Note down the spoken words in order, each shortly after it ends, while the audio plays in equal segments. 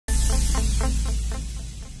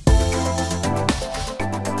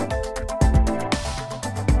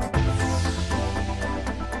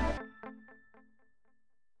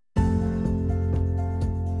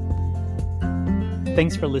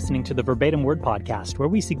Thanks for listening to the Verbatim Word Podcast, where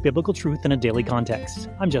we seek biblical truth in a daily context.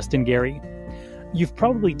 I'm Justin Gerry. You've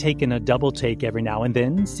probably taken a double take every now and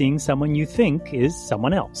then, seeing someone you think is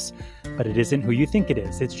someone else. But it isn't who you think it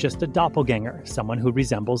is. It's just a doppelganger, someone who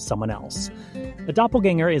resembles someone else. A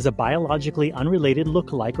doppelganger is a biologically unrelated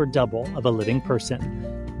look-alike or double of a living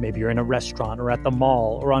person. Maybe you're in a restaurant or at the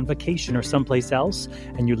mall or on vacation or someplace else,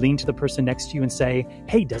 and you lean to the person next to you and say,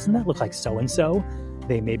 "Hey, doesn't that look like so-and-so?"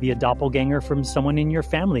 They may be a doppelganger from someone in your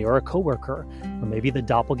family or a coworker, or maybe the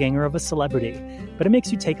doppelganger of a celebrity. But it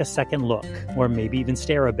makes you take a second look, or maybe even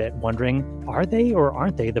stare a bit, wondering, are they or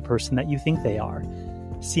aren't they the person that you think they are?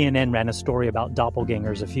 CNN ran a story about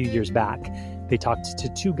doppelgangers a few years back. They talked to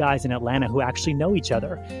two guys in Atlanta who actually know each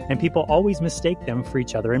other, and people always mistake them for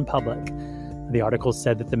each other in public. The article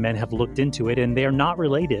said that the men have looked into it and they are not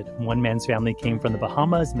related. One man's family came from the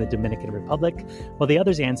Bahamas and the Dominican Republic, while the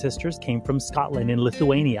other's ancestors came from Scotland and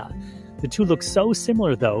Lithuania. The two look so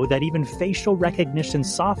similar, though, that even facial recognition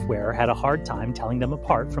software had a hard time telling them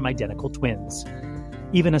apart from identical twins.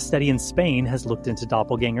 Even a study in Spain has looked into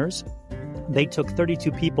doppelgangers. They took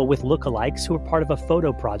 32 people with lookalikes who were part of a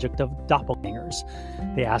photo project of doppelgangers.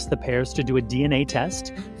 They asked the pairs to do a DNA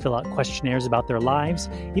test, fill out questionnaires about their lives,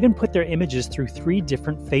 even put their images through 3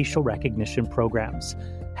 different facial recognition programs.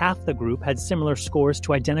 Half the group had similar scores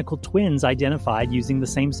to identical twins identified using the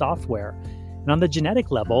same software. And on the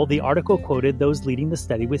genetic level, the article quoted those leading the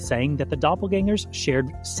study with saying that the doppelgangers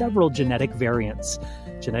shared several genetic variants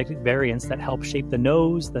that help shape the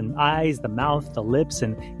nose, the eyes, the mouth, the lips,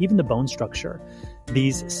 and even the bone structure.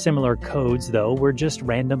 These similar codes, though, were just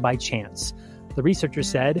random by chance. The researcher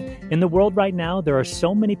said, "In the world right now, there are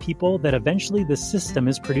so many people that eventually the system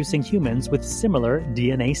is producing humans with similar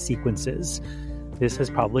DNA sequences." This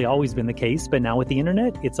has probably always been the case, but now with the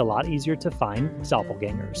internet, it's a lot easier to find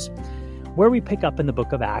doppelgangers. Where we pick up in the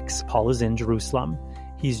book of Acts, Paul is in Jerusalem.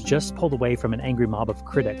 He's just pulled away from an angry mob of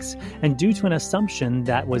critics, and due to an assumption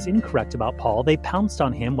that was incorrect about Paul, they pounced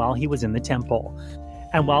on him while he was in the temple.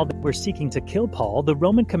 And while they were seeking to kill Paul, the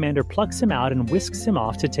Roman commander plucks him out and whisks him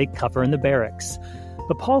off to take cover in the barracks.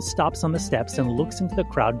 But Paul stops on the steps and looks into the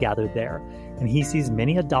crowd gathered there, and he sees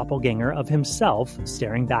many a doppelganger of himself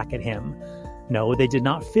staring back at him. No, they did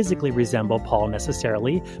not physically resemble Paul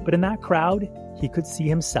necessarily, but in that crowd, he could see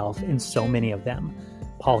himself in so many of them.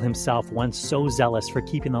 Paul himself, once so zealous for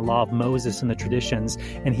keeping the law of Moses and the traditions,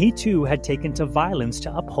 and he too had taken to violence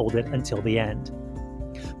to uphold it until the end.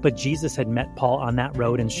 But Jesus had met Paul on that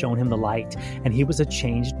road and shown him the light, and he was a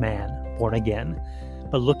changed man, born again.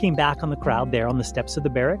 But looking back on the crowd there on the steps of the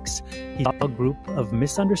barracks, he saw a group of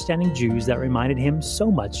misunderstanding Jews that reminded him so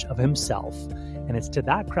much of himself. And it's to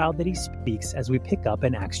that crowd that he speaks as we pick up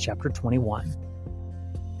in Acts chapter 21.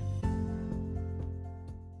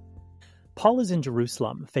 Paul is in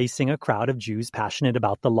Jerusalem, facing a crowd of Jews passionate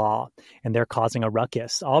about the law, and they're causing a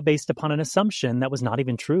ruckus, all based upon an assumption that was not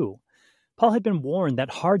even true. Paul had been warned that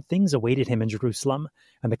hard things awaited him in Jerusalem,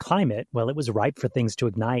 and the climate, well, it was ripe for things to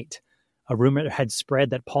ignite. A rumor had spread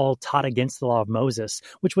that Paul taught against the law of Moses,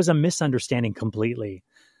 which was a misunderstanding completely.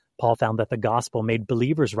 Paul found that the gospel made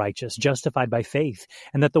believers righteous, justified by faith,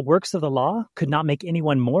 and that the works of the law could not make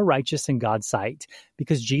anyone more righteous in God's sight,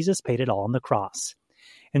 because Jesus paid it all on the cross.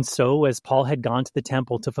 And so, as Paul had gone to the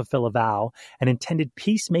temple to fulfill a vow, an intended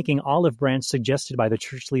peacemaking olive branch suggested by the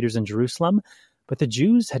church leaders in Jerusalem, but the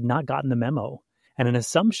Jews had not gotten the memo, and an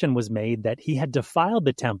assumption was made that he had defiled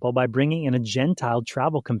the temple by bringing in a Gentile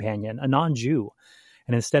travel companion, a non-Jew.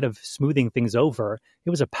 And instead of smoothing things over,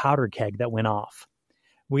 it was a powder keg that went off.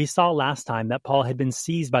 We saw last time that Paul had been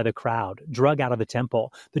seized by the crowd, drug out of the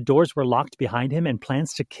temple. The doors were locked behind him and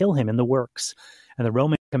plans to kill him in the works. And the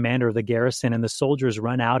Roman commander of the garrison and the soldiers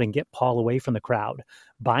run out and get Paul away from the crowd,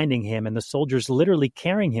 binding him and the soldiers literally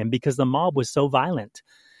carrying him because the mob was so violent.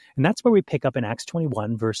 And that's where we pick up in Acts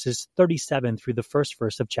 21, verses 37 through the first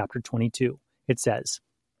verse of chapter 22. It says,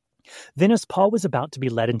 "Then as Paul was about to be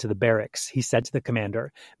led into the barracks, he said to the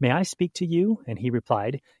commander, 'May I speak to you?' And he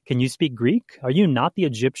replied, 'Can you speak Greek? Are you not the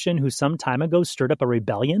Egyptian who some time ago stirred up a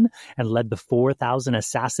rebellion and led the 4,000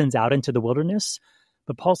 assassins out into the wilderness?'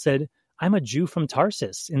 But Paul said, 'I'm a Jew from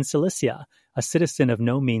Tarsus in Cilicia, a citizen of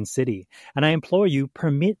no mean city, and I implore you,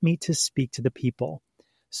 permit me to speak to the people.'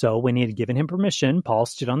 So when he had given him permission, Paul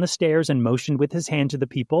stood on the stairs and motioned with his hand to the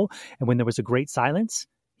people, and when there was a great silence,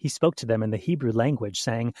 he spoke to them in the Hebrew language,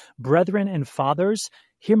 saying, 'Brethren and fathers,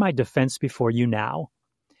 hear my defense before you now.'"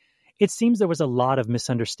 It seems there was a lot of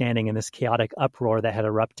misunderstanding in this chaotic uproar that had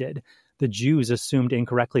erupted. The Jews assumed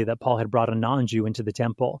incorrectly that Paul had brought a non-Jew into the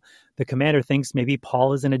temple. The commander thinks maybe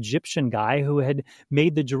Paul is an Egyptian guy who had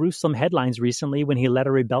made the Jerusalem headlines recently when he led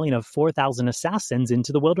a rebellion of 4,000 assassins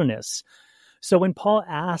into the wilderness. So when Paul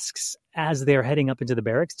asks, as they're heading up into the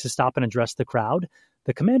barracks, to stop and address the crowd,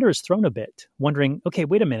 the commander is thrown a bit, wondering, okay,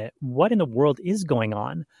 wait a minute, what in the world is going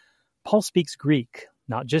on? Paul speaks Greek,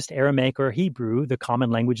 not just Aramaic or Hebrew, the common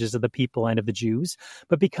languages of the people and of the Jews,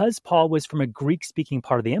 but because Paul was from a Greek-speaking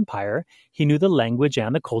part of the empire, he knew the language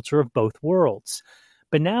and the culture of both worlds.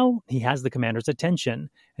 But now he has the commander's attention,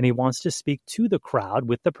 and he wants to speak to the crowd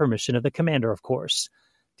with the permission of the commander, of course.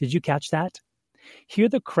 Did you catch that? Here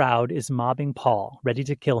the crowd is mobbing Paul, ready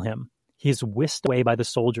to kill him. He is whisked away by the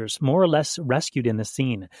soldiers, more or less rescued in the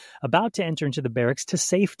scene, about to enter into the barracks to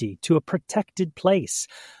safety, to a protected place.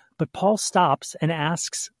 But Paul stops and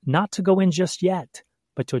asks not to go in just yet,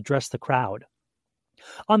 but to address the crowd.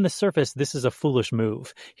 On the surface, this is a foolish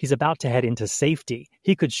move. He's about to head into safety.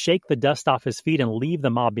 He could shake the dust off his feet and leave the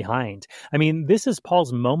mob behind. I mean, this is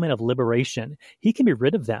Paul's moment of liberation. He can be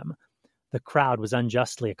rid of them. The crowd was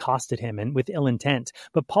unjustly accosted him and with ill intent,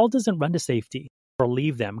 but Paul doesn't run to safety or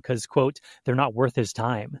leave them because, quote, they're not worth his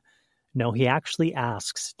time. No, he actually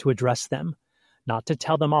asks to address them, not to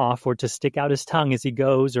tell them off or to stick out his tongue as he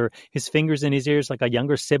goes or his fingers in his ears like a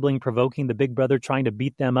younger sibling provoking the big brother trying to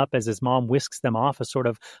beat them up as his mom whisks them off, a sort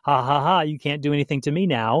of, ha ha ha, you can't do anything to me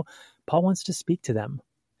now. Paul wants to speak to them.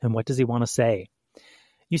 And what does he want to say?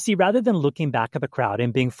 You see, rather than looking back at the crowd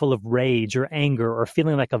and being full of rage or anger or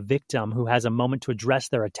feeling like a victim who has a moment to address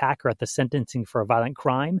their attacker at the sentencing for a violent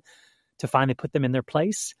crime, to finally put them in their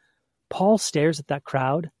place, Paul stares at that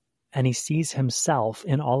crowd and he sees himself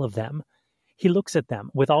in all of them. He looks at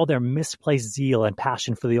them with all their misplaced zeal and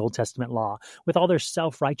passion for the Old Testament law, with all their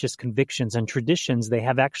self-righteous convictions and traditions they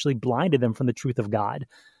have actually blinded them from the truth of God.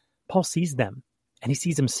 Paul sees them, and he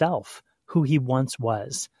sees himself, who he once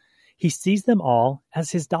was. He sees them all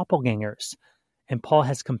as his doppelgangers, and Paul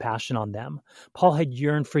has compassion on them. Paul had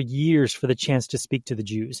yearned for years for the chance to speak to the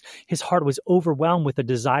Jews. His heart was overwhelmed with a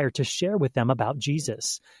desire to share with them about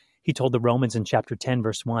Jesus. He told the Romans in chapter 10,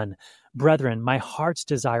 verse 1, "Brethren, my heart's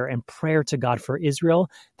desire and prayer to God for Israel,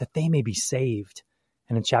 that they may be saved."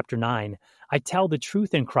 And in chapter 9, "I tell the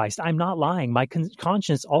truth in Christ. I'm not lying. My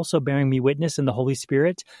conscience also bearing me witness in the Holy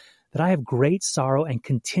Spirit, that I have great sorrow and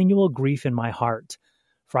continual grief in my heart.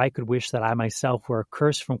 For I could wish that I myself were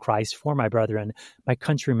accursed from Christ for my brethren, my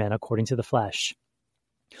countrymen according to the flesh."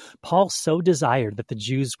 Paul so desired that the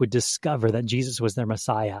Jews would discover that Jesus was their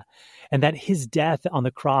Messiah and that his death on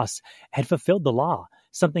the cross had fulfilled the law,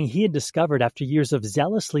 something he had discovered after years of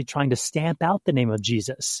zealously trying to stamp out the name of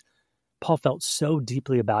Jesus. Paul felt so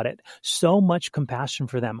deeply about it, so much compassion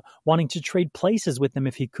for them, wanting to trade places with them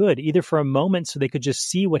if he could, either for a moment so they could just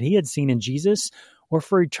see what he had seen in Jesus, or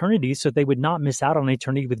for eternity so they would not miss out on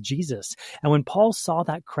eternity with Jesus. And when Paul saw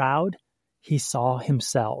that crowd, he saw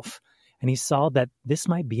himself. And he saw that this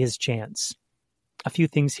might be his chance. A few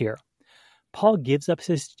things here. Paul gives up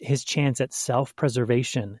his chance at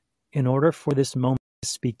self-preservation in order for this moment to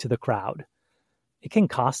speak to the crowd. It can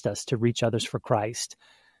cost us to reach others for Christ,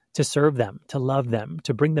 to serve them, to love them,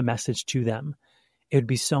 to bring the message to them. It would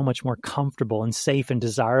be so much more comfortable and safe and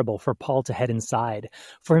desirable for Paul to head inside.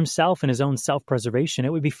 For himself and his own self-preservation,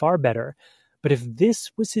 it would be far better. But if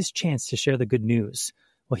this was his chance to share the good news,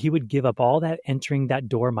 well, he would give up all that entering that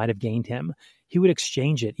door might have gained him. He would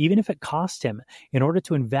exchange it, even if it cost him, in order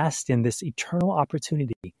to invest in this eternal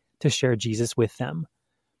opportunity to share Jesus with them.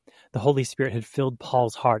 The Holy Spirit had filled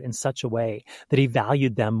Paul's heart in such a way that he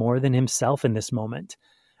valued them more than himself in this moment.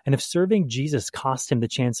 And if serving Jesus cost him the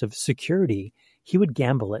chance of security, he would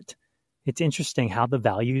gamble it. It's interesting how the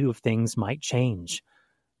value of things might change.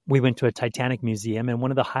 We went to a Titanic museum, and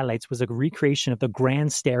one of the highlights was a recreation of the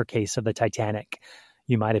grand staircase of the Titanic.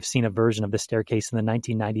 You might have seen a version of the staircase in the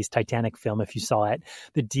 1990s Titanic film if you saw it.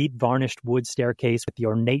 The deep varnished wood staircase with the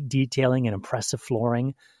ornate detailing and impressive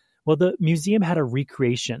flooring. Well, the museum had a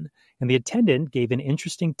recreation, and the attendant gave an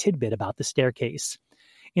interesting tidbit about the staircase.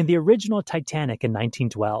 In the original Titanic in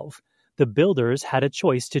 1912, the builders had a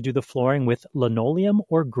choice to do the flooring with linoleum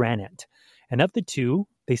or granite. And of the two,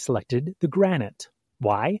 they selected the granite.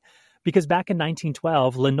 Why? Because back in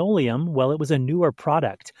 1912, linoleum, well, it was a newer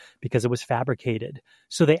product because it was fabricated.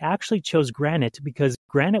 So they actually chose granite because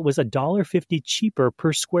granite was $1.50 cheaper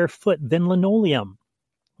per square foot than linoleum,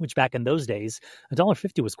 which back in those days,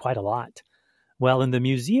 $1.50 was quite a lot. Well, in the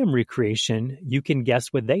museum recreation, you can guess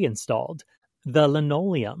what they installed. The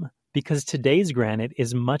linoleum, because today's granite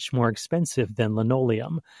is much more expensive than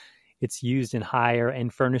linoleum. It's used in higher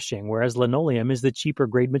end furnishing, whereas linoleum is the cheaper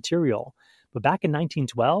grade material. But back in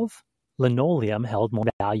 1912, linoleum held more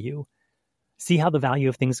value. See how the value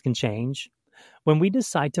of things can change? When we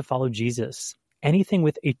decide to follow Jesus, Anything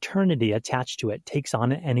with eternity attached to it takes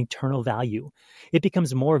on an eternal value. It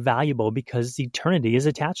becomes more valuable because eternity is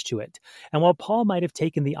attached to it. And while Paul might have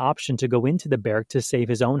taken the option to go into the barrack to save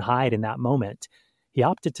his own hide in that moment, he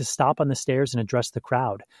opted to stop on the stairs and address the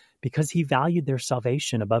crowd because he valued their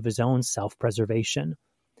salvation above his own self-preservation.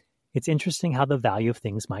 It's interesting how the value of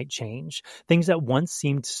things might change. Things that once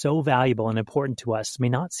seemed so valuable and important to us may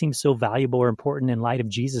not seem so valuable or important in light of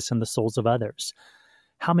Jesus and the souls of others.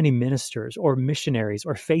 How many ministers or missionaries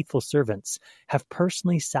or faithful servants have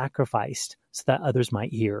personally sacrificed so that others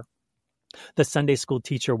might hear? The Sunday school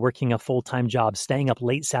teacher working a full-time job, staying up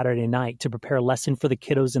late Saturday night to prepare a lesson for the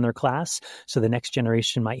kiddos in their class so the next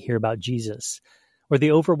generation might hear about Jesus. Or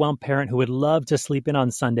the overwhelmed parent who would love to sleep in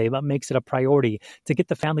on Sunday but makes it a priority to get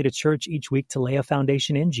the family to church each week to lay a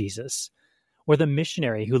foundation in Jesus. Or the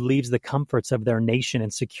missionary who leaves the comforts of their nation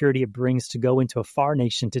and security it brings to go into a far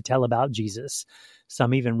nation to tell about Jesus,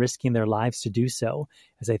 some even risking their lives to do so,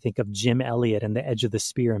 as I think of Jim Elliot and the Edge of the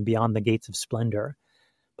Spear and Beyond the Gates of Splendor.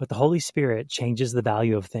 But the Holy Spirit changes the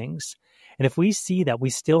value of things. And if we see that we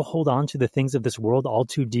still hold on to the things of this world all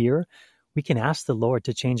too dear, we can ask the Lord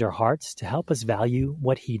to change our hearts to help us value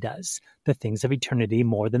what He does, the things of eternity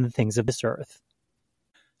more than the things of this earth.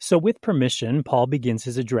 So with permission, Paul begins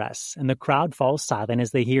his address, and the crowd falls silent as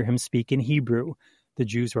they hear him speak in Hebrew. The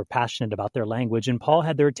Jews were passionate about their language, and Paul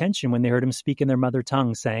had their attention when they heard him speak in their mother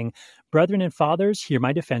tongue, saying, "Brethren and fathers, hear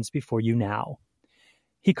my defense before you now."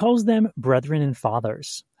 He calls them brethren and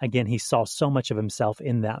fathers. Again, he saw so much of himself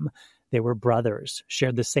in them. They were brothers,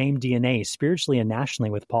 shared the same DNA spiritually and nationally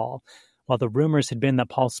with Paul. While the rumors had been that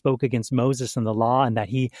Paul spoke against Moses and the law and that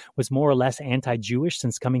he was more or less anti-Jewish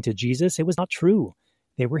since coming to Jesus, it was not true.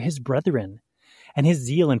 They were his brethren, and his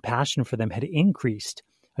zeal and passion for them had increased,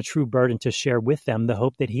 a true burden to share with them the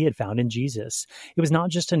hope that he had found in Jesus. It was not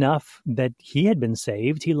just enough that he had been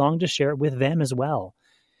saved, he longed to share it with them as well.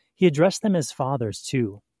 He addressed them as fathers,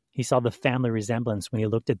 too. He saw the family resemblance when he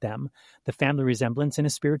looked at them, the family resemblance in a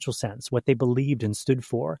spiritual sense, what they believed and stood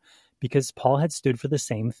for, because Paul had stood for the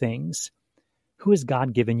same things. Who has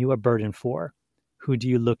God given you a burden for? Who do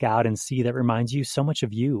you look out and see that reminds you so much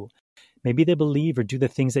of you? Maybe they believe or do the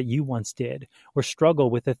things that you once did, or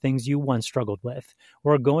struggle with the things you once struggled with,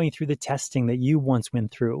 or are going through the testing that you once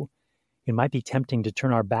went through. It might be tempting to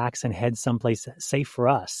turn our backs and head someplace safe for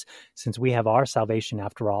us, since we have our salvation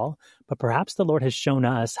after all, but perhaps the Lord has shown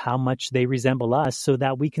us how much they resemble us so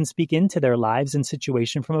that we can speak into their lives and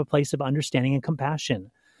situation from a place of understanding and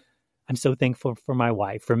compassion. I'm so thankful for my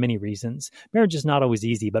wife for many reasons. Marriage is not always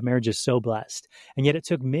easy, but marriage is so blessed. And yet it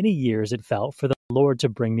took many years, it felt, for the Lord to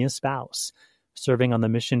bring me a spouse. Serving on the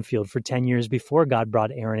mission field for 10 years before God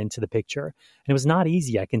brought Aaron into the picture. And it was not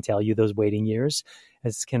easy, I can tell you, those waiting years,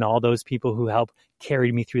 as can all those people who helped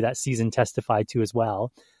carry me through that season testify to as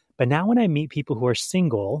well. But now when I meet people who are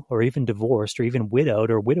single or even divorced or even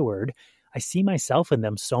widowed or widowered, I see myself in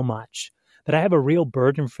them so much that I have a real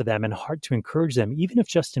burden for them and heart to encourage them, even if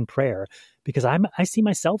just in prayer, because I see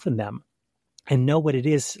myself in them and know what it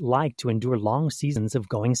is like to endure long seasons of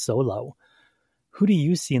going solo. Who do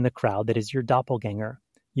you see in the crowd that is your doppelganger?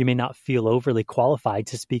 You may not feel overly qualified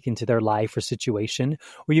to speak into their life or situation,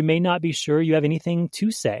 or you may not be sure you have anything to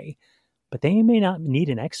say, but they may not need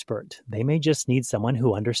an expert. They may just need someone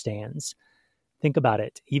who understands. Think about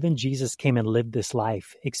it. Even Jesus came and lived this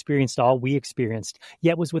life, experienced all we experienced,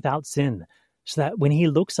 yet was without sin, so that when he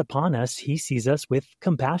looks upon us, he sees us with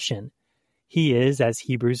compassion. He is, as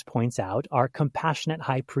Hebrews points out, our compassionate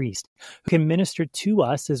high priest, who can minister to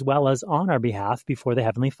us as well as on our behalf before the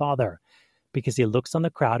Heavenly Father, because he looks on the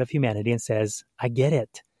crowd of humanity and says, I get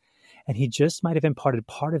it. And he just might have imparted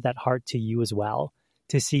part of that heart to you as well,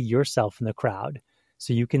 to see yourself in the crowd,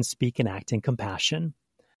 so you can speak and act in compassion.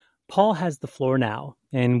 Paul has the floor now,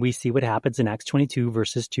 and we see what happens in Acts 22,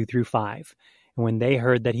 verses 2 through 5. And when they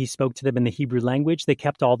heard that he spoke to them in the Hebrew language, they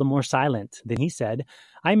kept all the more silent. Then he said,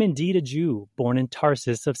 I am indeed a Jew, born in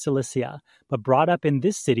Tarsus of Cilicia, but brought up in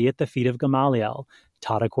this city at the feet of Gamaliel,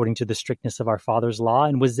 taught according to the strictness of our father's law,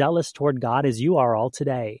 and was zealous toward God as you are all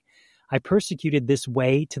today. I persecuted this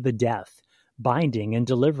way to the death, binding and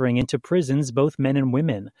delivering into prisons both men and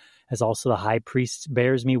women, as also the high priest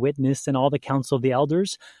bears me witness and all the council of the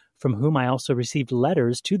elders, from whom I also received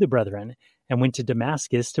letters to the brethren, and went to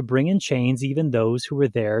Damascus to bring in chains even those who were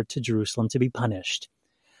there to Jerusalem to be punished.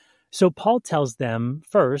 So Paul tells them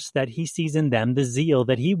first that he sees in them the zeal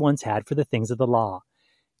that he once had for the things of the law.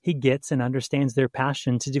 He gets and understands their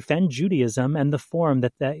passion to defend Judaism and the form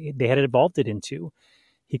that they had evolved it into.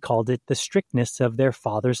 He called it the strictness of their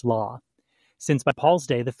father's law. Since by Paul's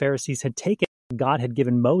day the Pharisees had taken God had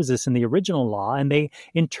given Moses in the original law, and they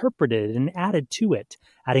interpreted and added to it,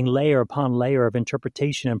 adding layer upon layer of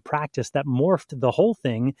interpretation and practice that morphed the whole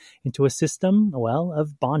thing into a system,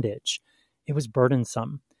 of bondage. It was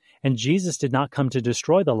burdensome. And Jesus did not come to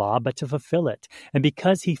destroy the law, but to fulfill it. And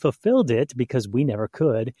because he fulfilled it, because we never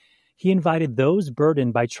could, he invited those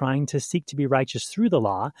burdened by trying to seek to be righteous through the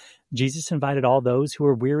law. Jesus invited all those who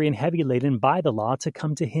were weary and heavy laden by the law to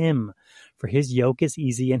come to him. For his yoke is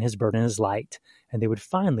easy and his burden is light, and they would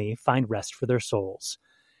finally find rest for their souls.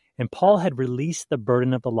 And Paul had released the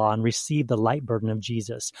burden of the law and received the light burden of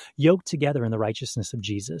Jesus, yoked together in the righteousness of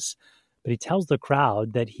Jesus. But he tells the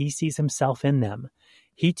crowd that he sees himself in them.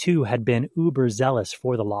 He too had been uber zealous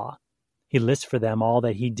for the law. He lists for them all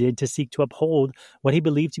that he did to seek to uphold what he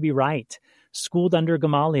believed to be right. Schooled under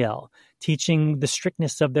Gamaliel, teaching the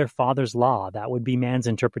strictness of their father's law. That would be man's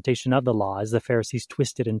interpretation of the law as the Pharisees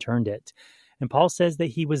twisted and turned it. And Paul says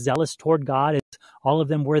that he was zealous toward God as all of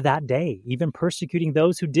them were that day, even persecuting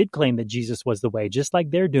those who did claim that Jesus was the way, just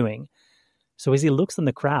like they're doing. So as he looks in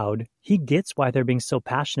the crowd, he gets why they're being so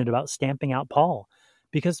passionate about stamping out Paul,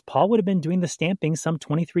 because Paul would have been doing the stamping some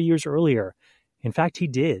 23 years earlier. In fact, he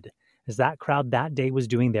did, as that crowd that day was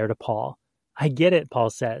doing there to Paul. I get it,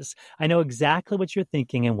 Paul says. I know exactly what you're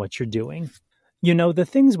thinking and what you're doing. You know, the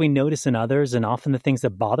things we notice in others, and often the things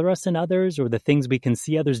that bother us in others, or the things we can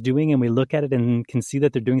see others doing and we look at it and can see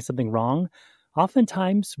that they're doing something wrong,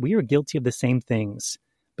 oftentimes we are guilty of the same things.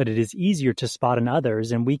 But it is easier to spot in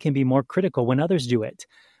others, and we can be more critical when others do it.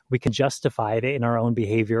 We can justify it in our own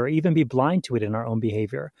behavior or even be blind to it in our own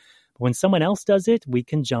behavior. But when someone else does it, we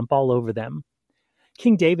can jump all over them.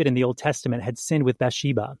 King David in the Old Testament had sinned with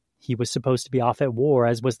Bathsheba. He was supposed to be off at war,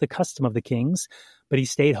 as was the custom of the kings, but he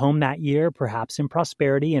stayed home that year, perhaps in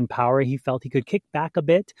prosperity and power. He felt he could kick back a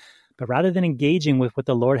bit, but rather than engaging with what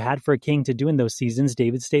the Lord had for a king to do in those seasons,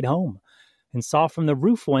 David stayed home and saw from the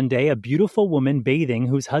roof one day a beautiful woman bathing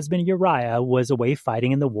whose husband Uriah was away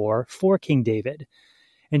fighting in the war for King David.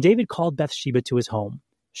 And David called Bathsheba to his home.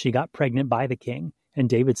 She got pregnant by the king, and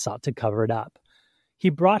David sought to cover it up. He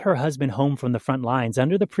brought her husband home from the front lines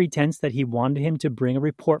under the pretense that he wanted him to bring a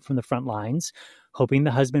report from the front lines, hoping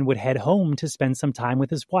the husband would head home to spend some time with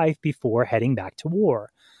his wife before heading back to war.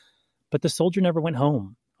 But the soldier never went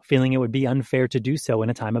home, feeling it would be unfair to do so in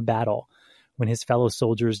a time of battle, when his fellow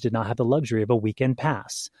soldiers did not have the luxury of a weekend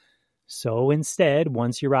pass. So instead,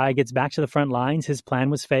 once Uriah gets back to the front lines, his plan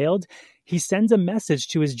was failed. He sends a message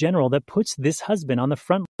to his general that puts this husband on the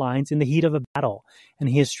front lines in the heat of a battle, and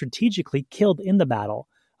he is strategically killed in the battle,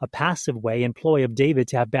 a passive way and ploy of David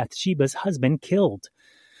to have Bathsheba's husband killed.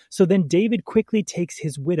 So then David quickly takes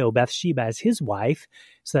his widow Bathsheba as his wife,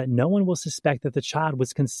 so that no one will suspect that the child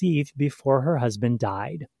was conceived before her husband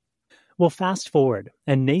died. Well, fast forward,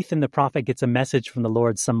 and Nathan the prophet gets a message from the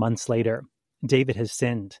Lord some months later. David has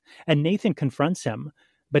sinned, and Nathan confronts him,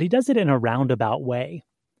 but he does it in a roundabout way.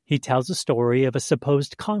 He tells a story of a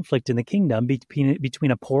supposed conflict in the kingdom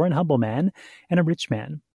between a poor and humble man and a rich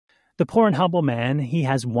man. The poor and humble man, he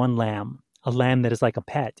has one lamb, a lamb that is like a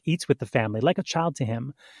pet, eats with the family, like a child to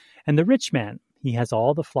him. And the rich man, he has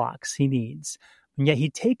all the flocks he needs. And yet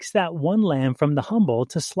he takes that one lamb from the humble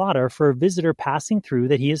to slaughter for a visitor passing through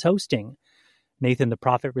that he is hosting. Nathan the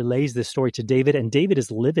prophet relays this story to David, and David is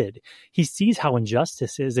livid. He sees how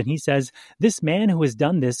injustice is, and he says, "This man who has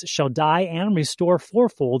done this shall die and restore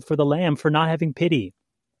fourfold for the lamb for not having pity."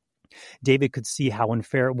 David could see how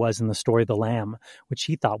unfair it was in the story of the lamb, which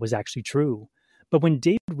he thought was actually true. But when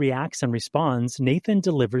David reacts and responds, Nathan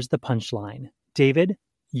delivers the punchline. "David,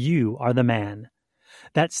 you are the man."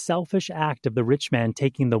 That selfish act of the rich man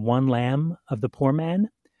taking the one lamb of the poor man,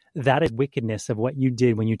 that is wickedness of what you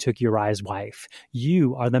did when you took Uriah's wife.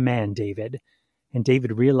 You are the man, David. And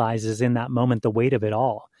David realizes in that moment the weight of it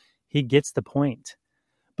all. He gets the point.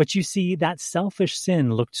 But you see, that selfish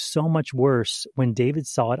sin looked so much worse when David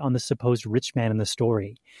saw it on the supposed rich man in the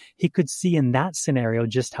story. He could see in that scenario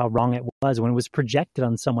just how wrong it was when it was projected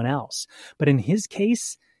on someone else. But in his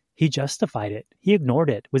case, he justified it. He ignored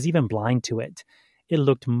it, was even blind to it. It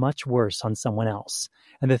looked much worse on someone else.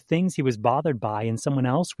 And the things he was bothered by in someone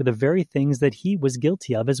else were the very things that he was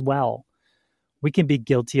guilty of as well. We can be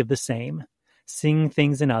guilty of the same, seeing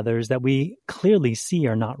things in others that we clearly see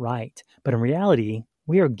are not right. But in reality,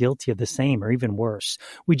 we are guilty of the same or even worse.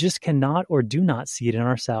 We just cannot or do not see it in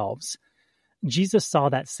ourselves. Jesus saw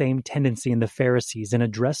that same tendency in the Pharisees and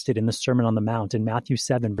addressed it in the Sermon on the Mount in Matthew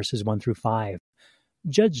 7, verses 1 through 5.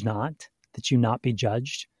 "Judge not, that you not be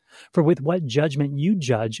judged. For with what judgment you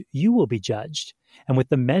judge, you will be judged. And with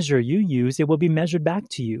the measure you use, it will be measured back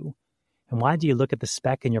to you. And why do you look at the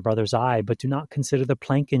speck in your brother's eye, but do not consider the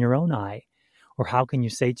plank in your own eye? Or how can you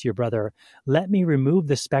say to your brother, let me remove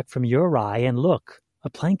the speck from your eye, and look, a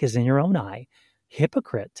plank is in your own eye?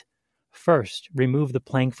 Hypocrite! First, remove the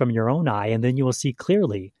plank from your own eye, and then you will see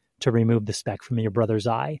clearly to remove the speck from your brother's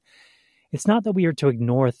eye. It's not that we are to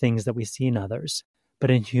ignore things that we see in others, but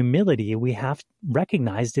in humility, we have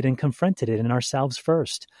recognized it and confronted it in ourselves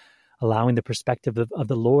first, allowing the perspective of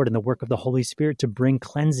the Lord and the work of the Holy Spirit to bring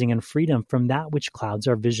cleansing and freedom from that which clouds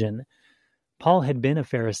our vision. Paul had been a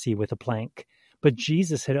Pharisee with a plank, but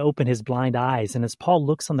Jesus had opened his blind eyes, and as Paul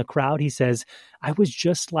looks on the crowd, he says, I was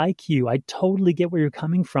just like you. I totally get where you're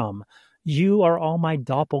coming from. You are all my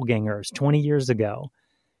doppelgangers 20 years ago.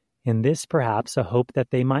 In this, perhaps, a hope that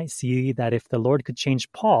they might see that if the Lord could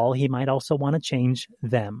change Paul, he might also want to change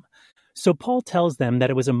them. So Paul tells them that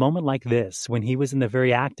it was a moment like this, when he was in the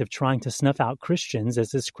very act of trying to snuff out Christians, as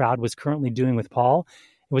this crowd was currently doing with Paul.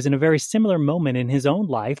 It was in a very similar moment in his own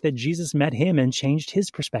life that Jesus met him and changed his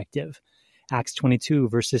perspective. Acts 22,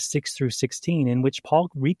 verses 6 through 16, in which Paul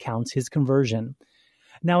recounts his conversion.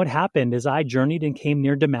 Now it happened as I journeyed and came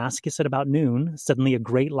near Damascus at about noon, suddenly a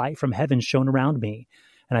great light from heaven shone around me.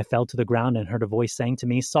 And I fell to the ground and heard a voice saying to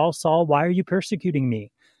me, Saul, Saul, why are you persecuting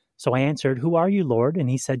me? So I answered, Who are you, Lord? And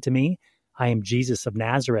he said to me, I am Jesus of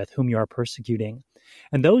Nazareth, whom you are persecuting.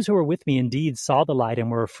 And those who were with me indeed saw the light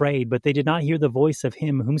and were afraid, but they did not hear the voice of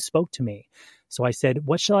him whom spoke to me. So I said,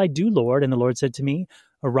 What shall I do, Lord? And the Lord said to me,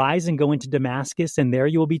 Arise and go into Damascus, and there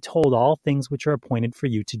you will be told all things which are appointed for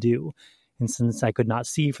you to do. And since I could not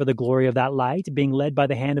see for the glory of that light, being led by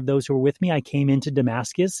the hand of those who were with me, I came into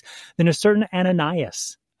Damascus. Then a certain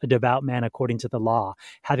Ananias, a devout man according to the law,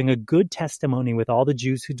 having a good testimony with all the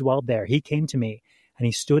Jews who dwelled there, he came to me, and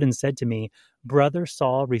he stood and said to me, Brother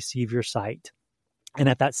Saul, receive your sight. And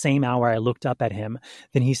at that same hour I looked up at him.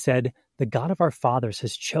 Then he said, The God of our fathers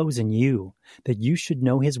has chosen you, that you should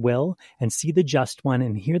know his will, and see the just one,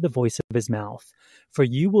 and hear the voice of his mouth. For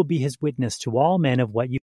you will be his witness to all men of what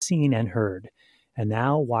you have seen and heard. And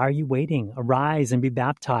now, why are you waiting? Arise and be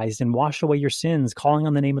baptized, and wash away your sins, calling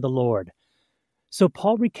on the name of the Lord. So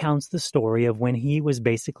Paul recounts the story of when he was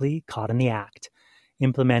basically caught in the act,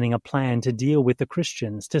 implementing a plan to deal with the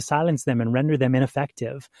Christians, to silence them and render them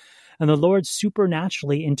ineffective. And the Lord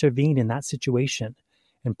supernaturally intervened in that situation,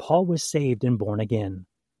 and Paul was saved and born again.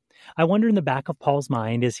 I wonder in the back of Paul's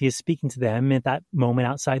mind as he is speaking to them at that moment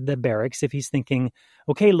outside the barracks, if he's thinking,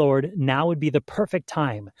 okay, Lord, now would be the perfect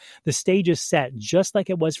time. The stage is set just like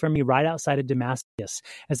it was for me right outside of Damascus,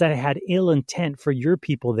 as I had ill intent for your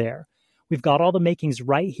people there. We've got all the makings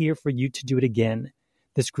right here for you to do it again.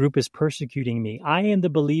 This group is persecuting me. I am the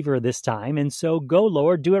believer this time, and so go,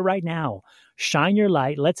 Lord, do it right now. Shine your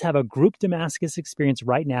light. Let's have a group Damascus experience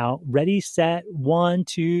right now. Ready, set, 1,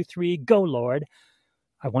 2, 3, go, Lord.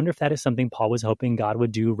 I wonder if that is something Paul was hoping God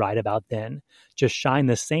would do right about then. Just shine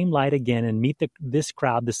the same light again and meet this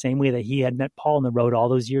crowd the same way that he had met Paul on the road all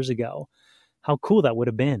those years ago. How cool that would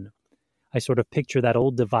have been. I sort of picture that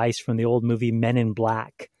old device from the old movie Men in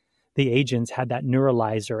Black. The agents had that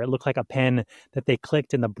neuralizer. It looked like a pen that they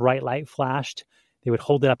clicked and the bright light flashed. They would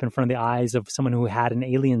hold it up in front of the eyes of someone who had an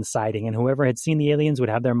alien sighting, and whoever had seen the aliens would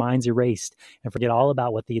have their minds erased and forget all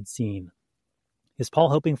about what they had seen. Is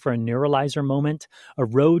Paul hoping for a neuralizer moment, a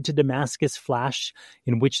road to Damascus flash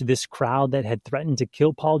in which this crowd that had threatened to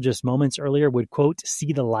kill Paul just moments earlier would, quote,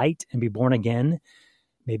 see the light and be born again?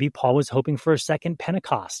 Maybe Paul was hoping for a second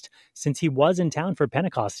Pentecost, since he was in town for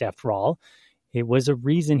Pentecost after all. It was a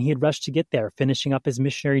reason he had rushed to get there, finishing up his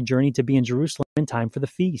missionary journey to be in Jerusalem in time for the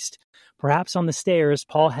feast. Perhaps on the stairs,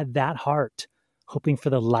 Paul had that heart, hoping for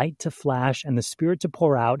the light to flash and the Spirit to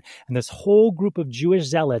pour out, and this whole group of Jewish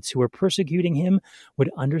zealots who were persecuting him would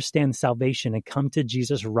understand salvation and come to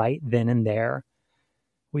Jesus right then and there.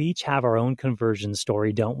 We each have our own conversion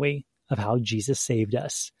story, don't we, of how Jesus saved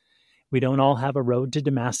us. We don't all have a road to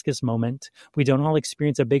Damascus moment. We don't all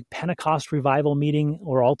experience a big Pentecost revival meeting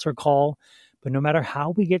or altar call. But no matter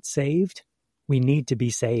how we get saved, we need to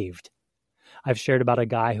be saved. I've shared about a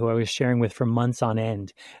guy who I was sharing with for months on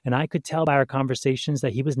end, and I could tell by our conversations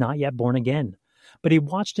that he was not yet born again. But he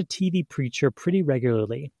watched a TV preacher pretty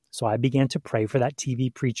regularly, so I began to pray for that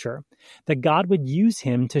TV preacher, that God would use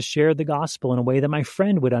him to share the gospel in a way that my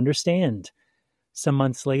friend would understand. Some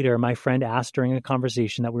months later, my friend asked during a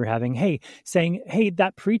conversation that we were having, hey,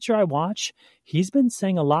 that preacher I watch, he's been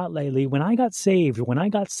saying a lot lately, when I got saved.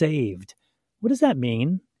 What does that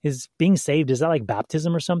mean? Is being saved, is that like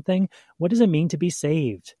baptism or something? What does it mean to be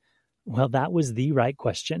saved? Well, that was the right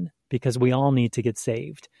question, because we all need to get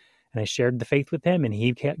saved. And I shared the faith with him, and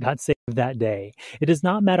he got saved that day. It does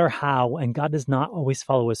not matter how, and God does not always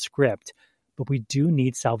follow a script, but we do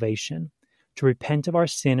need salvation. to repent of our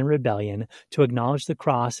sin and rebellion, to acknowledge the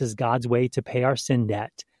cross as God's way to pay our sin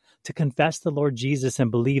debt, to confess the Lord Jesus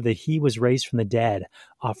and believe that he was raised from the dead,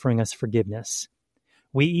 offering us forgiveness.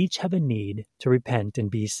 We each have a need to repent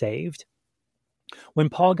and be saved. When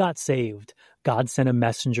Paul got saved, God sent a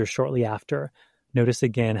messenger shortly after. Notice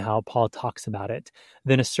again how Paul talks about it.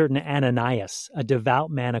 Then a certain Ananias, a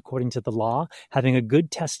devout man according to the law, having a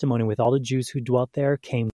good testimony with all the Jews who dwelt there,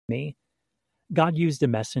 came to me. God used a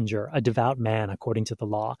messenger, a devout man according to the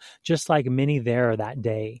law, just like many there that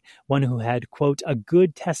day, one who had, quote, a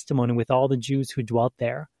good testimony with all the Jews who dwelt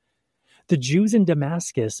there. The Jews in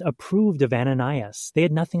Damascus approved of Ananias. They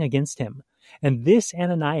had nothing against him. And this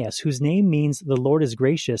Ananias, whose name means the Lord is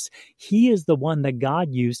gracious, he is the one that God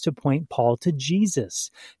used to point Paul to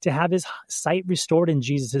Jesus, to have his sight restored in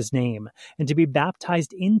Jesus' name, and to be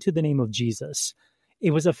baptized into the name of Jesus.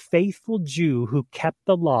 It was a faithful Jew who kept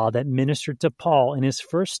the law that ministered to Paul in his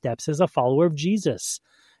first steps as a follower of Jesus.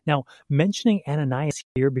 Now, mentioning Ananias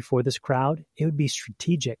here before this crowd, it would be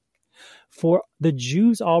strategic. For the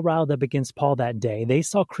Jews all riled up against Paul that day, they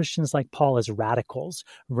saw Christians like Paul as radicals,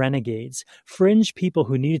 renegades, fringe people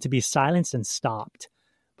who needed to be silenced and stopped.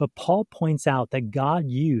 But Paul points out that God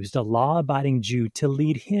used a law-abiding Jew to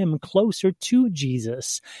lead him closer to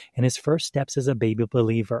Jesus in his first steps as a baby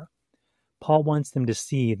believer. Paul wants them to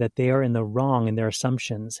see that they are in the wrong in their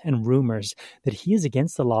assumptions and rumors that he is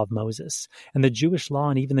against the law of Moses and the Jewish law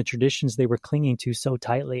and even the traditions they were clinging to so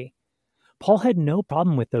tightly. Paul had no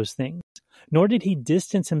problem with those things, nor did he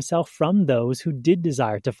distance himself from those who did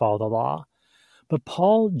desire to follow the law. But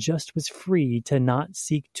Paul just was free to not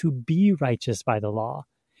seek to be righteous by the law.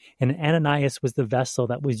 And Ananias was the vessel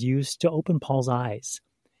that was used to open Paul's eyes.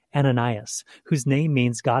 Ananias, whose name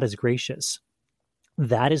means God is gracious.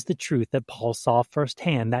 That is the truth that Paul saw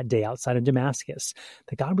firsthand that day outside of Damascus,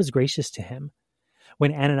 that God was gracious to him.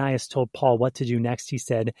 When Ananias told Paul what to do next, he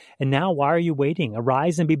said, "And now why are you waiting?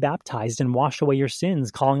 Arise and be baptized and wash away your sins,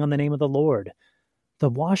 calling on the name of the Lord." The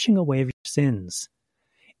washing away of your sins.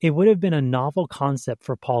 It would have been a novel concept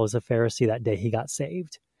for Paul as a Pharisee that day he got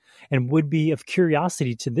saved, and would be of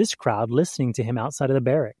curiosity to this crowd listening to him outside of the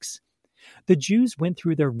barracks. The Jews went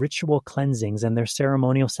through their ritual cleansings and their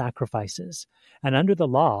ceremonial sacrifices, and under the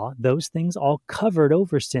law, those things all covered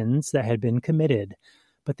over sins that had been committed,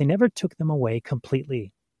 but they never took them away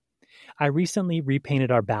completely. I recently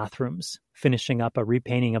repainted our bathrooms, finishing up a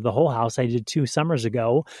repainting of the whole house I did 2 summers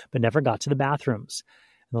ago, but never got to the bathrooms.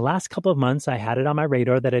 In the last couple of months, I had it on my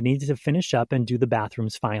radar that I needed to finish up and do the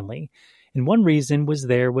bathrooms finally. And one reason was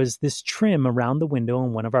there was this trim around the window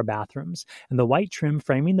in one of our bathrooms, and the white trim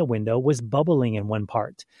framing the window was bubbling in one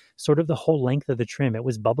part, sort of the whole length of the trim. It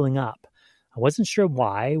was bubbling up. I wasn't sure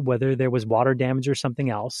why, whether there was water damage or something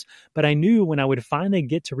else, but I knew when I would finally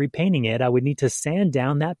get to repainting it, I would need to sand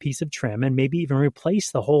down that piece of trim and maybe even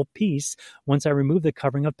replace the whole piece once I removed the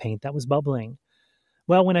covering of paint that was bubbling.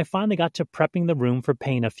 Well, when I finally got to prepping the room for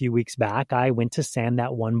paint a few weeks back, I went to sand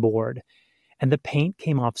that one board. And the paint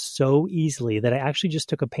came off so easily that I actually just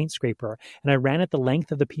took a paint scraper and I ran it the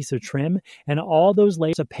length of the piece of trim, and all those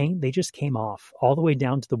layers of paint, they just came off all the way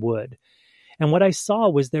down to the wood. And what I saw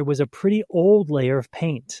was there was a pretty old layer of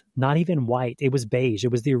paint, not even white. It was beige.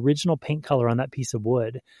 It was the original paint color on that piece of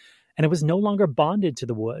wood. And it was no longer bonded to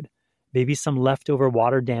the wood. Maybe some leftover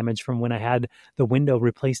water damage from when I had the window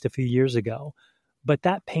replaced a few years ago. But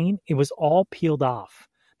that paint, it was all peeled off.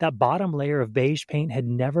 That bottom layer of beige paint had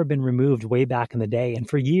never been removed way back in the day. And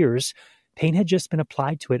for years, paint had just been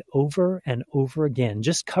applied to it over and over again,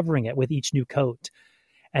 just covering it with each new coat.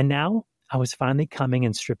 And now I was finally coming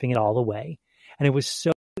and stripping it all away. And it was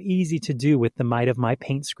so easy to do with the might of my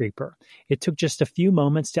paint scraper. It took just a few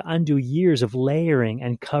moments to undo years of layering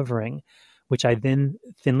and covering, which I then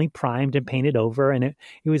thinly primed and painted over. And it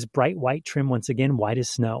was bright white trim once again, white as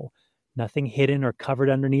snow. Nothing hidden or covered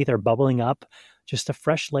underneath or bubbling up, just a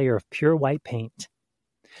fresh layer of pure white paint.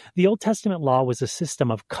 The Old Testament law was a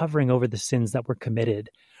system of covering over the sins that were committed,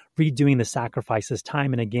 redoing the sacrifices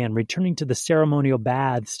time and again, returning to the ceremonial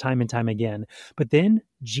baths time and time again. But then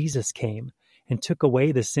Jesus came and took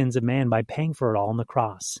away the sins of man by paying for it all on the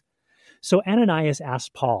cross. So Ananias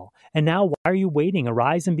asked Paul, "And now why are you waiting?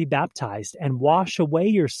 Arise and be baptized and wash away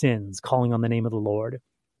your sins, calling on the name of the Lord."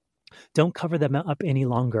 Don't cover them up any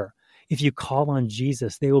longer. If you call on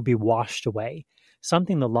Jesus, they will be washed away,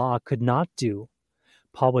 something the law could not do.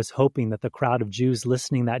 Paul was hoping that the crowd of Jews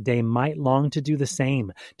listening that day might long to do the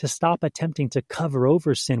same, to stop attempting to cover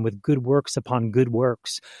over sin with good works upon good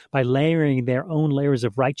works, by layering their own layers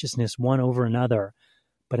of righteousness one over another,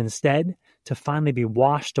 but instead to finally be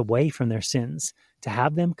washed away from their sins, to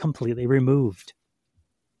have them completely removed.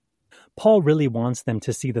 Paul really wants them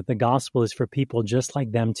to see that the gospel is for people just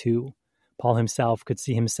like them too. Paul himself could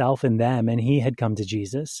see himself in them, and he had come to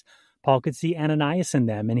Jesus. Paul could see Ananias in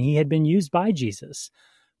them, and he had been used by Jesus.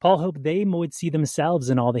 Paul hoped they would see themselves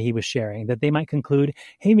in all that he was sharing, that they might conclude,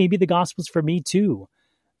 hey, maybe the gospel's for me too,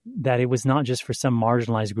 that it was not just for some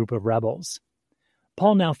marginalized group of rebels.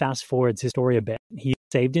 Paul now fast forwards his story a bit. He is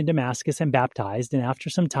saved in Damascus and baptized, and after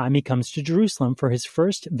some time he comes to Jerusalem for his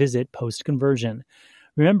first visit post-conversion.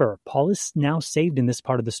 Remember, Paul is now saved in this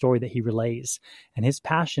part of the story that he relays, and his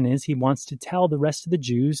passion is he wants to tell the rest of the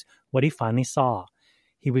Jews what he finally saw.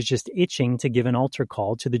 He was just itching to give an altar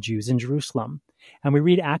call to the Jews in Jerusalem. And we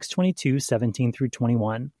read Acts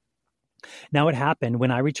 22:17-21. Now it happened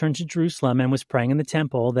when I returned to Jerusalem and was praying in the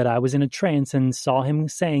temple that I was in a trance and saw him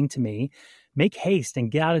saying to me, "Make haste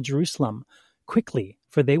and get out of Jerusalem quickly,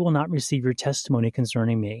 for they will not receive your testimony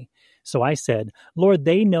concerning me." So I said, "Lord,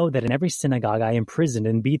 they know that in every synagogue I imprisoned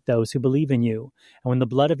and beat those who believe in you. And when the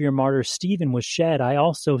blood of your martyr Stephen was shed, I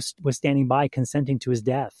also was standing by consenting to his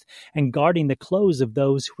death and guarding the clothes of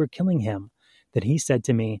those who were killing him." Then he said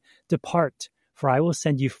to me, "Depart, for I will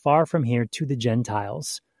send you far from here to the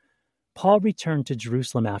Gentiles." Paul returned to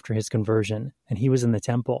Jerusalem after his conversion, and he was in the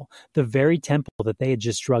temple, the very temple that they had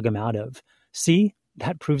just drug him out of. See?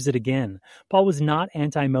 That proves it again. Paul was not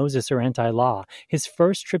anti-Moses or anti-law. His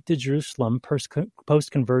first trip to Jerusalem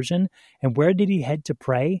post-conversion, and where did he head to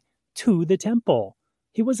pray? To the temple.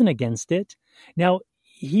 He wasn't against it. Now,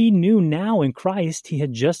 he knew now in Christ he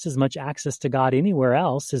had just as much access to God anywhere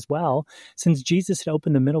else as well, since Jesus had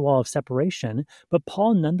opened the middle wall of separation, but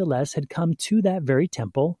Paul nonetheless had come to that very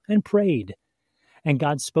temple and prayed. And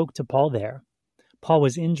God spoke to Paul there. Paul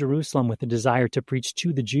was in Jerusalem with a desire to preach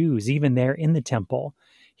to the Jews, even there in the temple.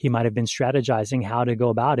 He might have been strategizing how to go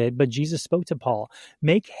about it, but Jesus spoke to Paul,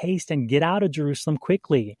 "Make haste and get out of Jerusalem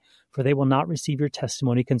quickly, for they will not receive your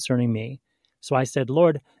testimony concerning me." So I said,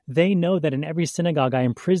 "Lord, they know that in every synagogue I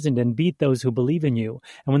imprisoned and beat those who believe in you.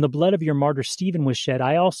 And when the blood of your martyr Stephen was shed,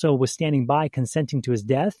 I also was standing by consenting to his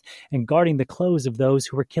death and guarding the clothes of those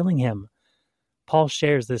who were killing him." Paul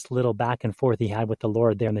shares this little back and forth he had with the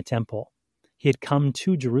Lord there in the temple. He had come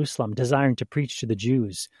to Jerusalem desiring to preach to the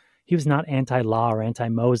Jews. He was not anti-law or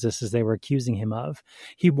anti-Moses as they were accusing him of.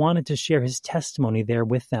 He wanted to share his testimony there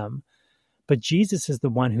with them. But Jesus is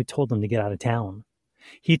the one who told him to get out of town.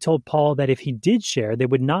 He told Paul that if he did share, they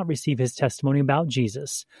would not receive his testimony about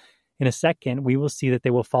Jesus. In a second, we will see that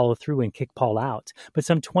they will follow through and kick Paul out. But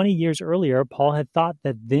some 20 years earlier, Paul had thought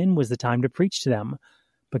that then was the time to preach to them.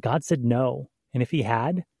 But God said no, and if he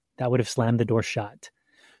had, that would have slammed the door shut.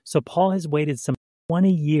 So Paul has waited some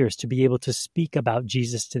 20 years to be able to speak about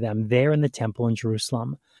Jesus to them there in the temple in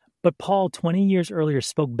Jerusalem. But Paul, 20 years earlier,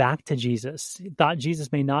 spoke back to Jesus, thought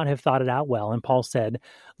Jesus may not have thought it out well, and Paul said,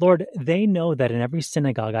 "Lord, they know that in every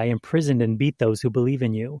synagogue I imprisoned and beat those who believe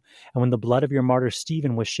in you. And when the blood of your martyr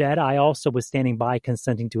Stephen was shed, I also was standing by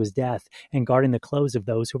consenting to his death and guarding the clothes of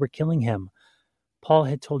those who were killing him." Paul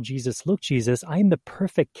had told Jesus, "Look, Jesus, I am the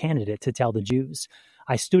perfect candidate to tell the Jews.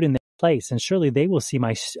 I stood in their place, and surely they will see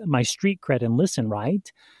my street cred and listen,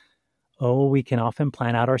 right?" Oh, we can often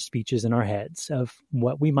plan out our speeches in our heads of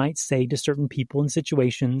what we might say to certain people and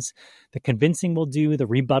situations, the convincing we'll do, the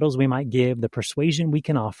rebuttals we might give, the persuasion we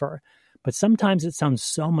can offer. But sometimes it sounds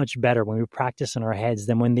so much better when we practice in our heads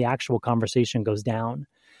than when the actual conversation goes down.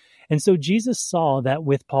 And so Jesus saw that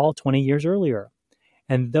with Paul 20 years earlier.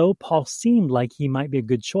 And though Paul seemed like he might be a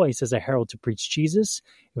good choice as a herald to preach Jesus,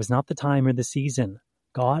 it was not the time or the season.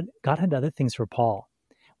 God had other things for Paul.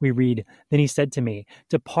 We read, "Then he said to me,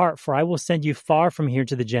 'Depart, for I will send you far from here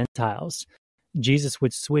to the Gentiles.'" Jesus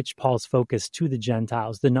would switch Paul's focus to the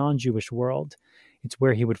Gentiles, the non-Jewish world. It's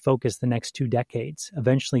where he would focus the next 2 decades,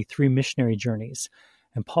 eventually 3 missionary journeys.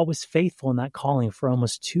 And Paul was faithful in that calling for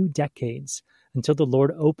almost 2 decades until the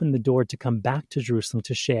Lord opened the door to come back to Jerusalem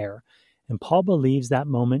to share. And Paul believes that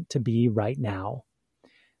moment to be right now.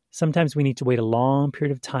 Sometimes we need to wait a long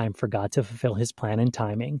period of time for God to fulfill his plan and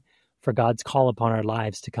timing, for God's call upon our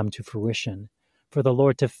lives to come to fruition, for the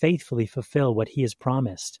Lord to faithfully fulfill what he has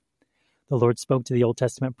promised. The Lord spoke to the Old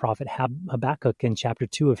Testament prophet Habakkuk in chapter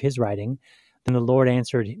 2 of his writing. Then the Lord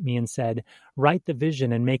answered me and said, "Write the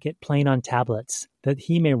vision and make it plain on tablets, that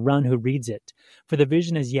he may run who reads it. For the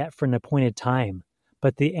vision is yet for an appointed time,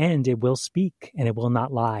 but the end it will speak, and it will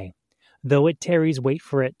not lie. Though it tarries, wait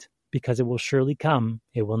for it, because it will surely come,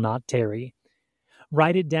 it will not tarry."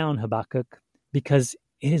 Write it down, Habakkuk, because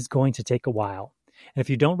it is going to take a while. And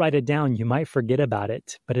if you don't write it down, you might forget about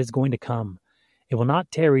it, but it's going to come. It will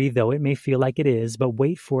not tarry, though it may feel like it is, but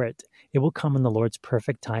wait for it. It will come in the Lord's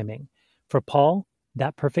perfect timing. For Paul,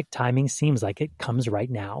 that perfect timing seems like it comes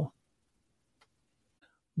right now.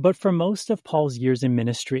 But for most of Paul's years in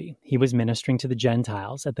ministry, he was ministering to the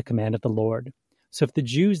Gentiles at the command of the Lord. So if the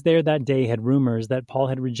Jews there that day had rumors that Paul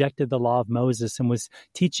had rejected the law of Moses and was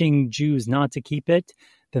teaching Jews not to keep it,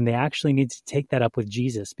 then they actually need to take that up with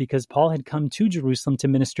Jesus, because Paul had come to Jerusalem to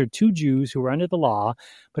minister to Jews who were under the law,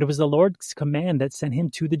 but it was the Lord's command that sent him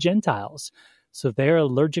to the Gentiles. So if they're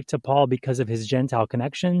allergic to Paul because of his Gentile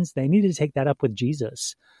connections, they need to take that up with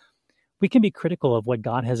Jesus. We can be critical of what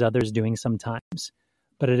God has others doing sometimes,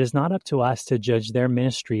 but it is not up to us to judge their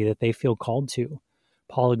ministry that they feel called to.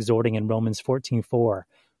 Paul exhorting in Romans 14:4,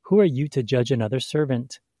 "Who are you to judge another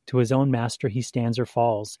servant? To his own master he stands or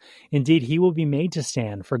falls. Indeed, he will be made to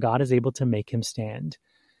stand, for God is able to make him stand."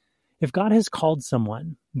 If God has called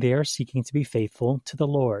someone, they are seeking to be faithful to the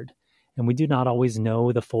Lord, and we do not always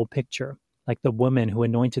know the full picture. Like the woman who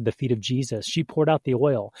anointed the feet of Jesus, she poured out the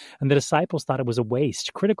oil, and the disciples thought it was a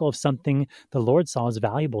waste, critical of something the Lord saw as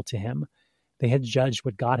valuable to him. They had judged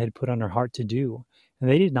what God had put on her heart to do, and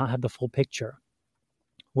they did not have the full picture.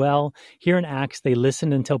 Well, here in Acts, they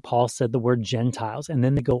listened until Paul said the word Gentiles, and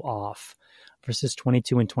then they go off. Verses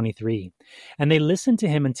 22 and 23. "And they listened to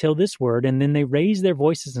him until this word, and then they raised their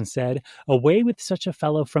voices and said, 'Away with such a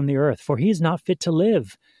fellow from the earth, for he is not fit to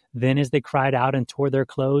live.' Then as they cried out and tore their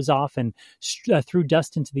clothes off and threw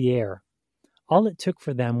dust into the air." All it took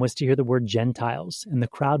for them was to hear the word Gentiles, and the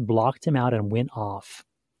crowd blocked him out and went off.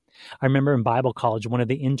 I remember in Bible college, one of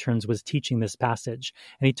the interns was teaching this passage,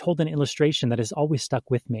 and he told an illustration that has always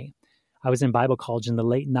stuck with me. I was in Bible college in the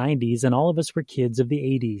late 90s, and all of us were kids of the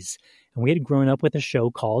 80s, and we had grown up with a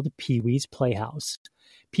show called Pee-wee's Playhouse.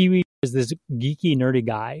 Pee-wee was this geeky, nerdy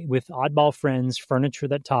guy with oddball friends, furniture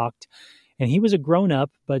that talked, and he was a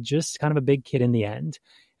grown-up, but just kind of a big kid in the end.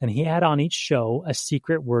 And he had on each show a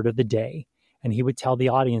secret word of the day. And he would tell the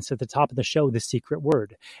audience at the top of the show the secret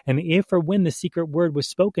word. And if or when the secret word was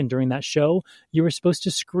spoken during that show, you were supposed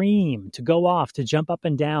to scream, to go off, to jump up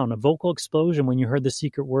and down, a vocal explosion when you heard the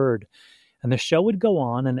secret word. And the show would go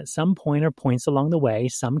on, and at some point or points along the way,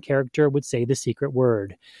 some character would say the secret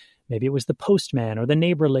word. Maybe it was the postman or the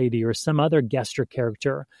neighbor lady or some other guest or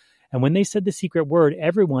character. And when they said the secret word,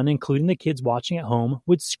 everyone, including the kids watching at home,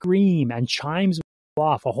 would scream, and chimes would go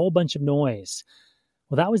off, a whole bunch of noise.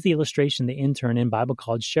 Well, that was the illustration the intern in Bible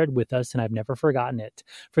college shared with us, and I've never forgotten it.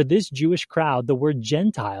 For this Jewish crowd, the word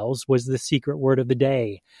Gentiles was the secret word of the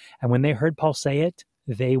day. And when they heard Paul say it,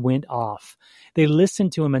 they went off. They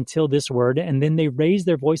listened to him until this word, and then they raised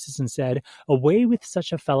their voices and said, "Away with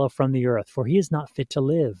such a fellow from the earth, for he is not fit to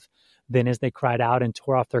live." Then as they cried out and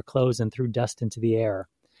tore off their clothes and threw dust into the air.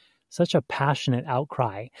 Such a passionate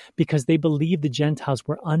outcry, because they believed the Gentiles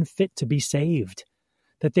were unfit to be saved,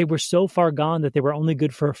 that they were so far gone that they were only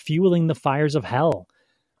good for fueling the fires of hell.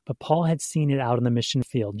 But Paul had seen it out in the mission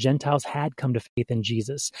field. Gentiles had come to faith in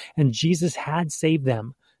Jesus, and Jesus had saved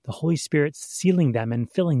them, the Holy Spirit sealing them and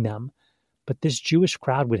filling them. But this Jewish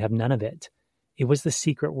crowd would have none of it. It was the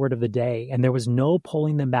secret word of the day, and there was no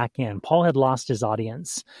pulling them back in. Paul had lost his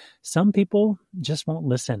audience. Some people just won't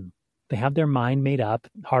listen. They have their mind made up,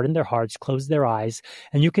 harden their hearts, close their eyes,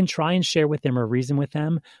 and you can try and share with them or reason with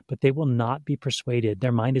them, but they will not be persuaded.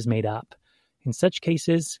 Their mind is made up. In such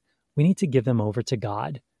cases, we need to give them over to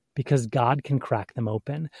God, because God can crack them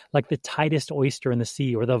open, like the tightest oyster in the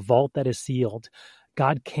sea or the vault that is sealed.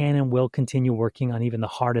 God can and will continue working on even the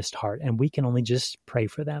hardest heart, and we can only just pray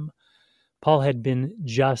for them. Paul had been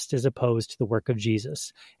just as opposed to the work of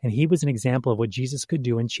Jesus, and he was an example of what Jesus could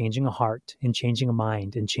do in changing a heart, in changing a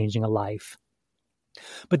mind, in changing a life.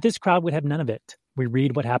 But this crowd would have none of it. We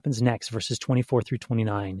read what happens next, verses 24 through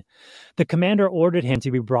 29. "The commander ordered him to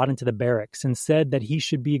be brought into the barracks and said that he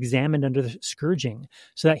should be examined under the scourging,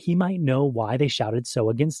 so that he might know why they shouted so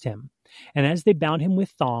against him. And as they bound him with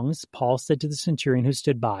thongs, Paul said to the centurion who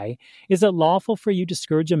stood by, 'Is it lawful for you to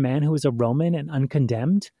scourge a man who is a Roman and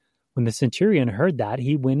uncondemned?' When the centurion heard that,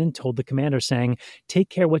 he went and told the commander, saying, 'Take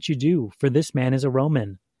care what you do, for this man is a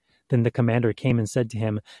Roman.' Then the commander came and said to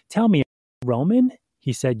him, 'Tell me, are you a Roman?'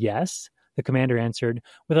 He said, 'Yes.' The commander answered,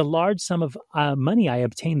 'With a large sum of money I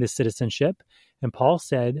obtained this citizenship.' And Paul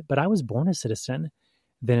said, 'But I was born a citizen.'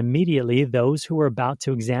 Then immediately those who were about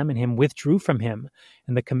to examine him withdrew from him.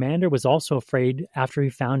 And the commander was also afraid after he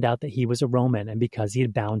found out that he was a Roman, and because he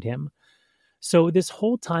had bound him. So this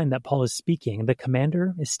whole time that Paul is speaking, the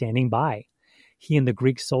commander is standing by. He and the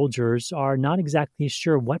Greek soldiers are not exactly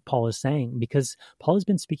sure what Paul is saying, because Paul has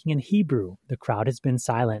been speaking in Hebrew. The crowd has been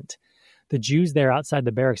silent. The Jews there outside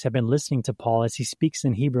the barracks have been listening to Paul as he speaks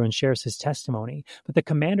in Hebrew and shares his testimony. But the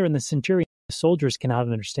commander and the centurion, the soldiers, cannot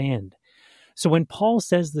understand. So when Paul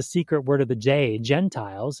says the secret word of the day,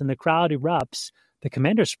 Gentiles, and the crowd erupts, The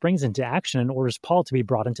commander springs into action and orders Paul to be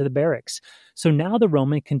brought into the barracks. So now the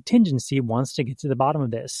Roman contingency wants to get to the bottom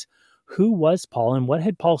of this. Who was Paul, and what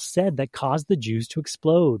had Paul said that caused the Jews to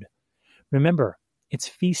explode? Remember, it's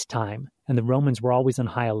feast time, and the Romans were always on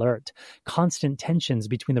high alert. Constant tensions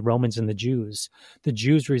between the Romans and the Jews. The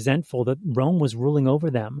Jews resentful that Rome was ruling over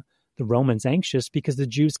them. The Romans anxious because the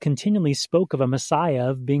Jews continually spoke of a Messiah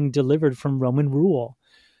of being delivered from Roman rule.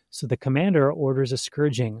 So the commander orders a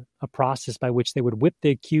scourging, a process by which they would whip the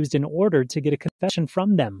accused in order to get a confession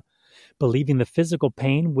from them. Believing the physical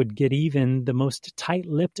pain would get even the most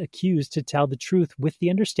tight-lipped accused to tell the truth, with the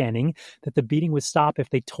understanding that the beating would stop if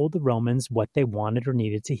they told the Romans what they wanted or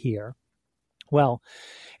needed to hear. Well,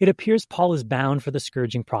 it appears Paul is bound for the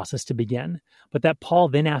scourging process to begin, but that Paul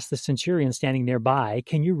then asks the centurion standing nearby,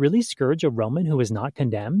 "Can you really scourge a Roman who is not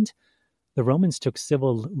condemned?" The Romans took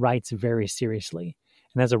civil rights very seriously,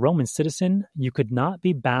 and as a Roman citizen, you could not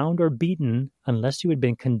be bound or beaten unless you had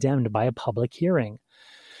been condemned by a public hearing.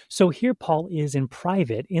 So here Paul is in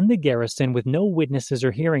private in the garrison with no witnesses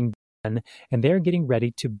or hearing done, and they're getting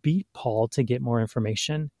ready to beat Paul to get more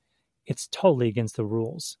information. It's totally against the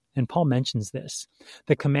rules, and Paul mentions this.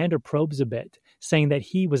 The commander probes a bit, saying that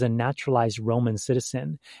he was a naturalized Roman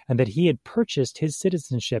citizen and that he had purchased his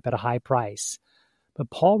citizenship at a high price. But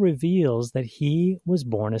Paul reveals that he was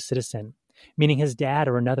born a citizen, meaning his dad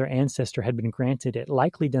or another ancestor had been granted it,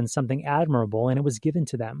 likely done something admirable, and it was given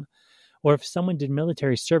to them. Or if someone did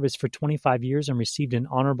military service for 25 years and received an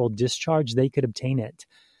honorable discharge, they could obtain it.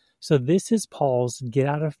 So this is Paul's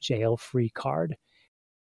get-out-of-jail-free card.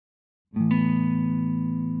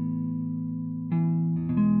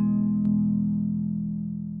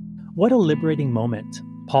 What a liberating moment.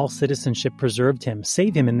 Paul's citizenship preserved him,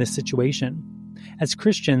 saved him in this situation. As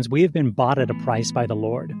Christians, we have been bought at a price by the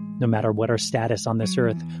Lord. No matter what our status on this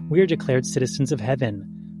earth, we are declared citizens of heaven,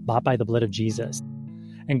 bought by the blood of Jesus.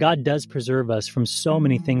 And God does preserve us from so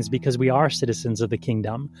many things because we are citizens of the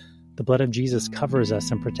kingdom. The blood of Jesus covers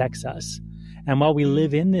us and protects us. And while we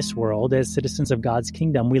live in this world as citizens of God's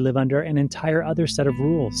kingdom, we live under an entire other set of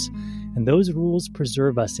rules. And those rules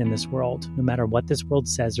preserve us in this world, no matter what this world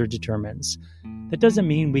says or determines. That doesn't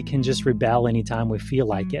mean we can just rebel anytime we feel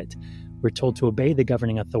like it. We're told to obey the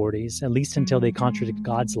governing authorities, at least until they contradict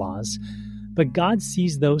God's laws. But God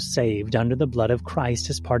sees those saved under the blood of Christ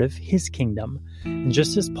as part of his kingdom. And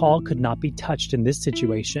just as Paul could not be touched in this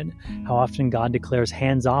situation, how often God declares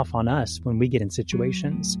hands off on us when we get in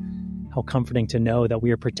situations. How comforting to know that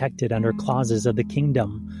we are protected under clauses of the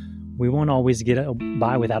kingdom. We won't always get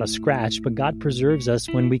by without a scratch, but God preserves us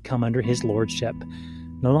when we come under his lordship.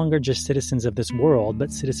 No longer just citizens of this world,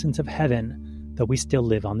 but citizens of heaven, though we still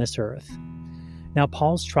live on this earth. Now,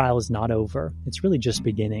 Paul's trial is not over. It's really just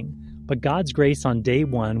beginning. But God's grace on day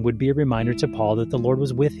one would be a reminder to Paul that the Lord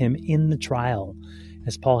was with him in the trial.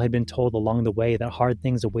 As Paul had been told along the way that hard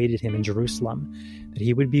things awaited him in Jerusalem, that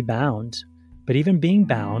he would be bound. But even being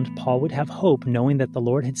bound, Paul would have hope knowing that the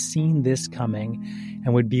Lord had seen this coming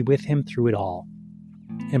and would be with him through it all.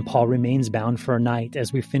 And Paul remains bound for a night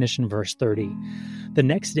as we finish in verse 30. The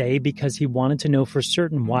next day, because he wanted to know for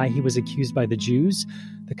certain why he was accused by the Jews,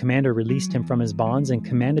 the commander released him from his bonds and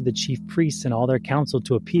commanded the chief priests and all their council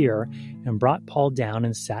to appear and brought Paul down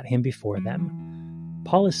and sat him before them.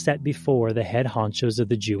 Paul is set before the head honchos of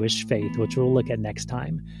the Jewish faith, which we'll look at next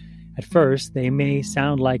time. At first, this may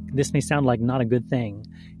sound like not a good thing.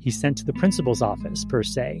 He's sent to the principal's office, per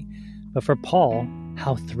se. But for Paul,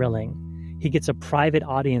 how thrilling. He gets a private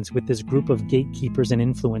audience with this group of gatekeepers and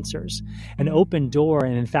influencers, an open door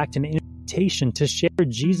and, in fact, an invitation to share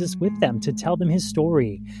Jesus with them, to tell them his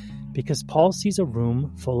story. Because Paul sees a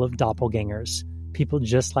room full of doppelgangers, people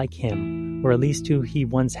just like him, or at least who he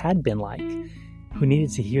once had been like, who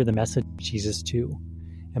needed to hear the message of Jesus too.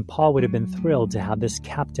 And Paul would have been thrilled to have this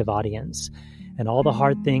captive audience. And all the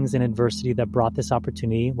hard things and adversity that brought this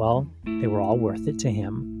opportunity, well, they were all worth it to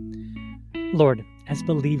him. Lord, as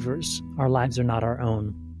believers, our lives are not our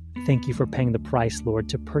own. Thank you for paying the price, Lord,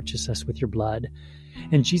 to purchase us with your blood.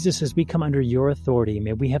 And Jesus, as we come under your authority,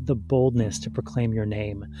 may we have the boldness to proclaim your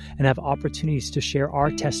name and have opportunities to share our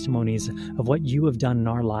testimonies of what you have done in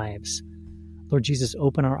our lives. Lord Jesus,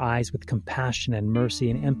 open our eyes with compassion and mercy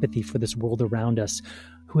and empathy for this world around us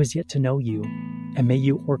who has yet to know you. And may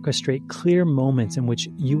you orchestrate clear moments in which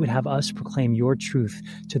you would have us proclaim your truth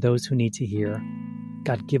to those who need to hear.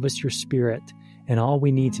 God, give us your spirit and all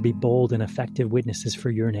we need to be bold and effective witnesses for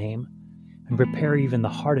your name, and prepare even the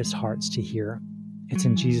hardest hearts to hear. It's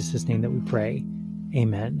in Jesus' name that we pray.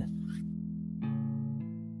 Amen.